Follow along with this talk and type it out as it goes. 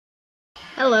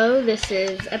Hello, this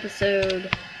is episode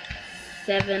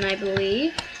 7, I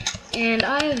believe, and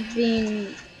I have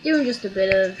been doing just a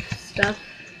bit of stuff,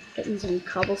 getting some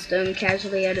cobblestone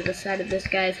casually out of the side of this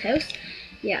guy's house.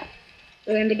 Yeah,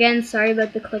 and again, sorry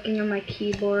about the clicking on my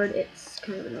keyboard, it's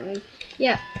kind of annoying.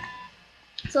 Yeah,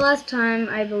 so last time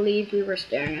I believe we were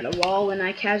staring at a wall, and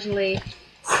I casually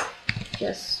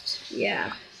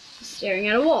staring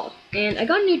at a wall, and I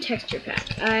got a new texture pack.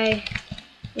 I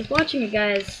was watching a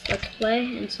guy's Let's Play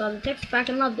and saw the texture pack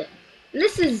and loved it. And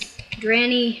this is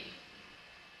Granny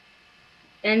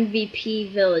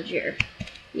MVP Villager.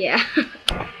 Yeah.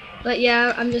 But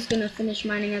yeah, I'm just gonna finish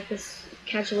mining at this,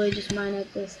 casually just mine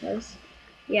at this house.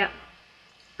 Yeah.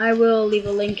 I will leave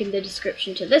a link in the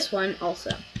description to this one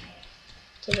also.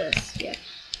 To this, yeah.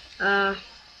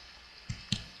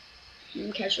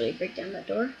 And casually break down that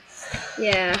door.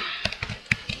 Yeah.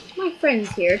 My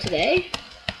friend's here today.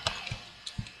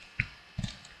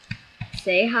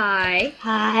 Say hi.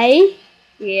 Hi.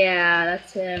 Yeah,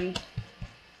 that's him.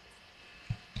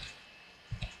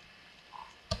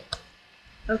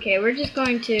 Okay, we're just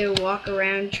going to walk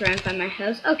around, try and find my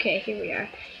house. Okay, here we are.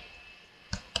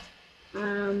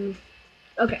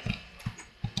 Okay.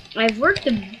 I've worked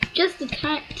just a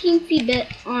teensy bit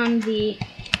on the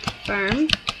farm.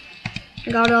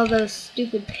 I got all those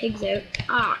stupid pigs out.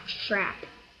 Ah, crap.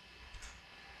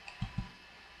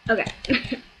 Okay.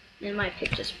 And my pig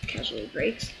just casually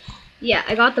breaks. Yeah,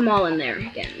 I got them all in there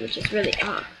again, which is really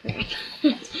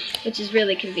which is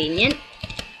really convenient.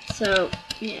 So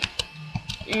yeah,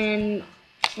 and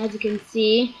as you can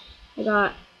see, I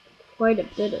got quite a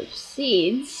bit of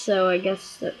seeds. So I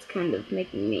guess that's kind of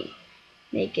making me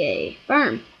make a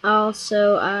farm.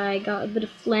 Also, I got a bit of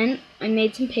flint. I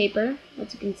made some paper,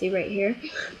 as you can see right here.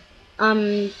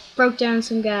 Broke down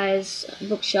some guys'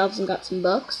 bookshelves and got some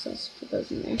books. Let's put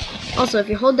those in there. Also, if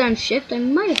you hold down shift, I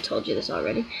might have told you this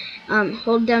already.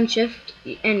 Hold down shift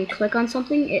and click on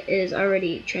something, it is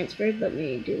already transferred. Let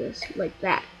me do this like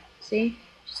that. See?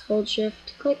 Just hold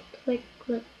shift, click, click,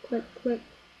 click, click, click.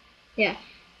 Yeah,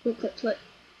 click, click, click.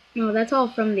 No, that's all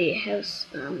from the house.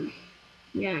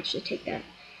 Yeah, actually take that.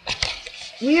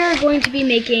 We are going to be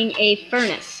making a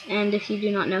furnace, and if you do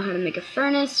not know how to make a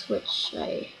furnace, which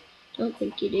I don't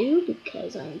think you do,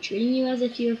 because I'm treating you as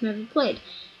if you have never played.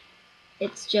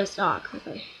 It's just,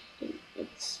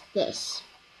 it's this.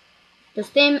 The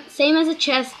same as a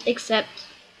chest, except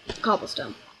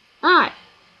cobblestone. Alright.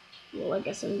 Well, I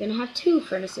guess I'm gonna have 2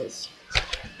 furnaces.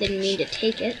 Didn't mean to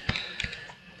take it.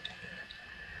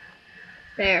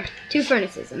 There, 2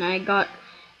 furnaces, and I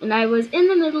was in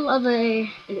the middle of an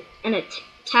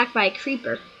attack by a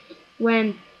creeper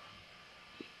when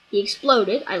he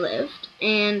exploded. I lived,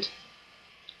 and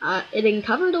it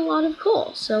uncovered a lot of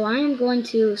coal, so I am going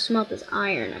to smelt this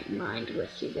iron I mined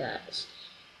with you guys.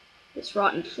 This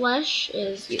rotten flesh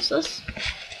is useless.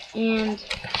 And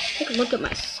take a look at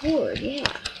my sword.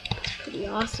 Yeah, it's pretty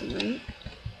awesome, right?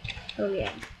 Oh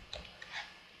yeah.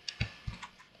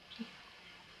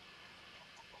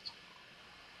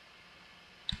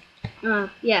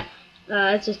 Yeah.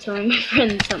 I was just telling my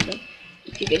friend something.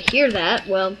 If you could hear that,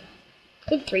 well,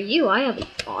 good for you. I have an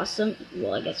awesome,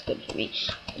 well, I guess good for me.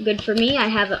 Good for me, I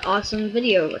have an awesome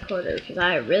video recorder, because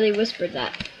I really whispered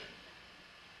that.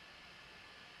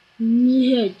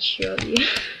 Yeah, Charlie.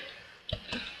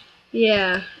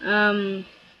 Yeah,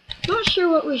 not sure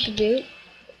what we should do.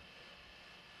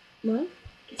 What?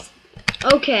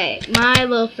 Okay, my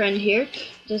little friend here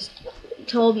just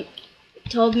told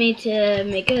me to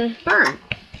make a farm,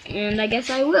 and I guess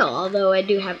I will, although I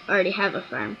do already have a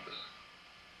farm.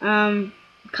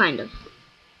 Kind of.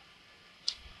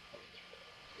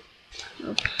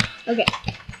 Okay,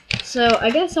 so I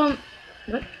guess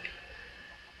what?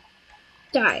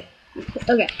 Die.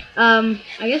 Okay, I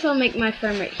guess I'll make my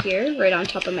farm right here, right on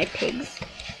top of my pigs.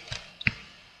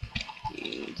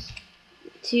 And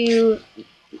to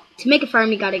make a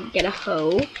farm, you gotta get a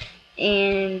hoe,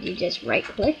 and you just right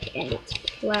click, and it's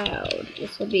plowed.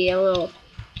 This will be a little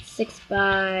 6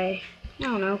 by, I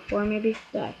don't know, 4 maybe.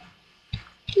 Die.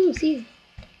 Ooh, see,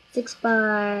 6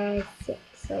 by 6,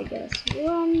 I guess.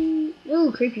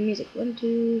 Ooh, creepy music. 1,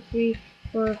 2, 3,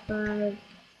 4, 5,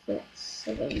 6,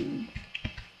 7.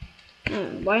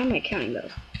 Why am I counting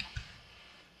those?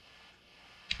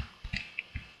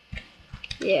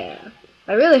 Yeah,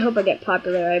 I really hope I get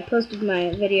popular. I posted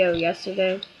my video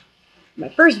yesterday. My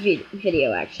first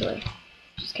video, actually.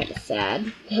 Which is kind of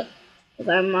sad. Because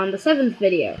I'm on the 7th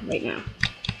video right now.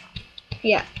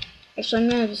 Yeah. Actually, I'm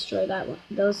going to destroy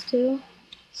those 2.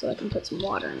 So I can put some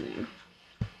water in there.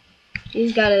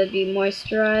 These gotta be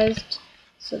moisturized.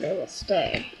 So they will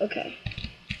stay. Okay.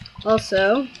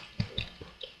 Also,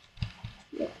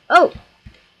 Oh,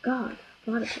 God.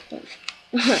 Gotta put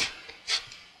that.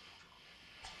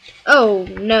 Oh,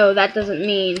 no, that doesn't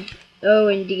mean. Oh,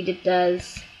 indeed it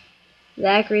does.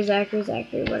 Zachary, Zachary,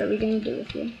 Zachary, what are we gonna do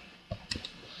with you?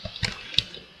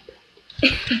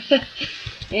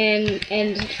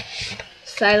 and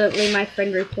silently my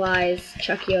friend replies,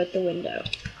 chuck you out the window.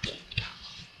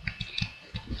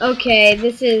 Okay,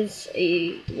 this is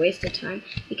a waste of time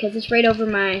because it's right over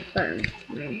my farm,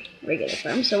 my regular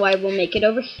farm, so I will make it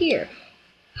over here.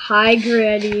 Hi,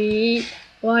 Granny.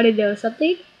 Want to know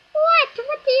something? What?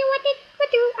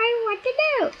 What do I want to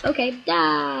know? Okay,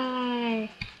 die.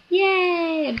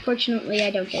 Yay! Unfortunately, I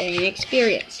don't get any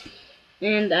experience.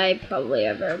 And I probably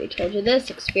have already told you this.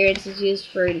 Experience is used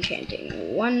for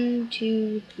enchanting. 1,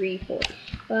 2, 3, 4,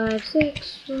 5,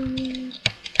 6, 1,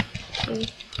 2,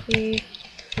 3,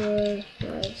 4,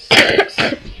 5, 6.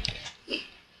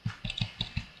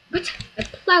 What? I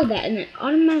plowed that and it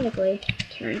automatically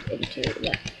turned into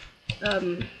that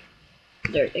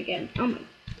dirt again. Oh my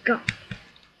god.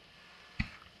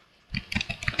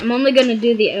 I'm only gonna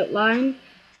do the outline,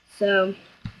 so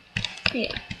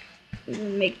yeah. I'm gonna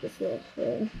make this little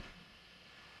hole.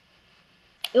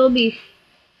 It'll be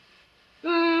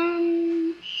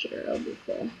sure it'll be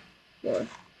full. 4,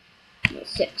 no,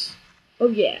 6. Oh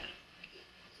yeah.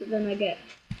 So then I get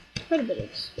quite a bit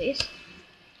of space.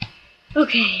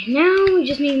 Okay, now we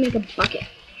just need to make a bucket.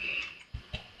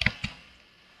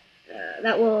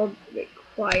 That will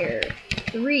require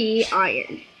 3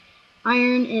 iron.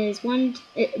 Iron is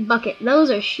bucket.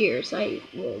 Those are shears. I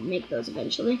will make those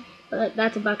eventually, but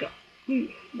that's a bucket.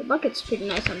 The bucket's pretty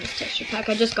nice on this texture pack.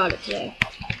 I just got it today.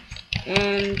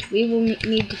 And we will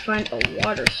need to find a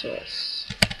water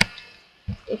source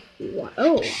if we want.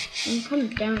 Oh, I'm kind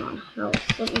of down on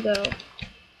health. Let me go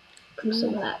cook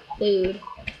some of that food.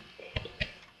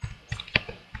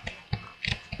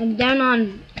 I'm down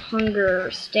on hunger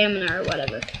or stamina or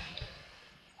whatever.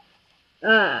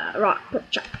 Rock, pork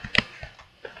chop.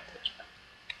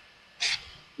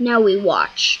 Now we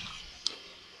watch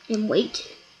and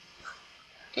wait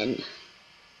and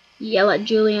yell at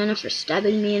Juliana for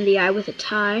stabbing me in the eye with a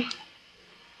tie.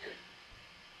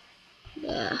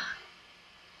 Yeah.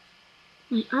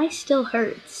 My eye still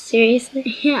hurts. Seriously?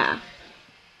 Yeah.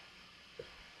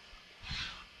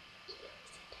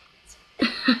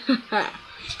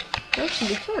 That should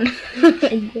be fun.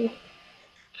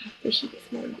 After she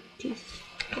gets my teeth.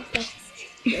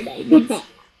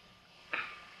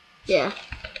 Yeah.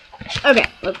 Okay,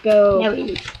 let's go. Now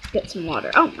we get some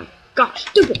water. Oh my gosh,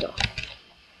 stupid dog.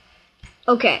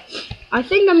 Okay, I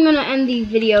think I'm gonna end the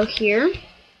video here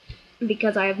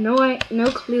because I have no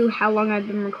clue how long I've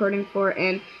been recording for,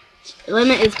 and the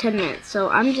limit is 10 minutes. So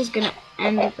I'm just gonna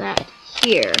end that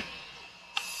here.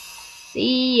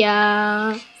 See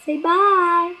ya. Say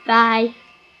bye. Bye.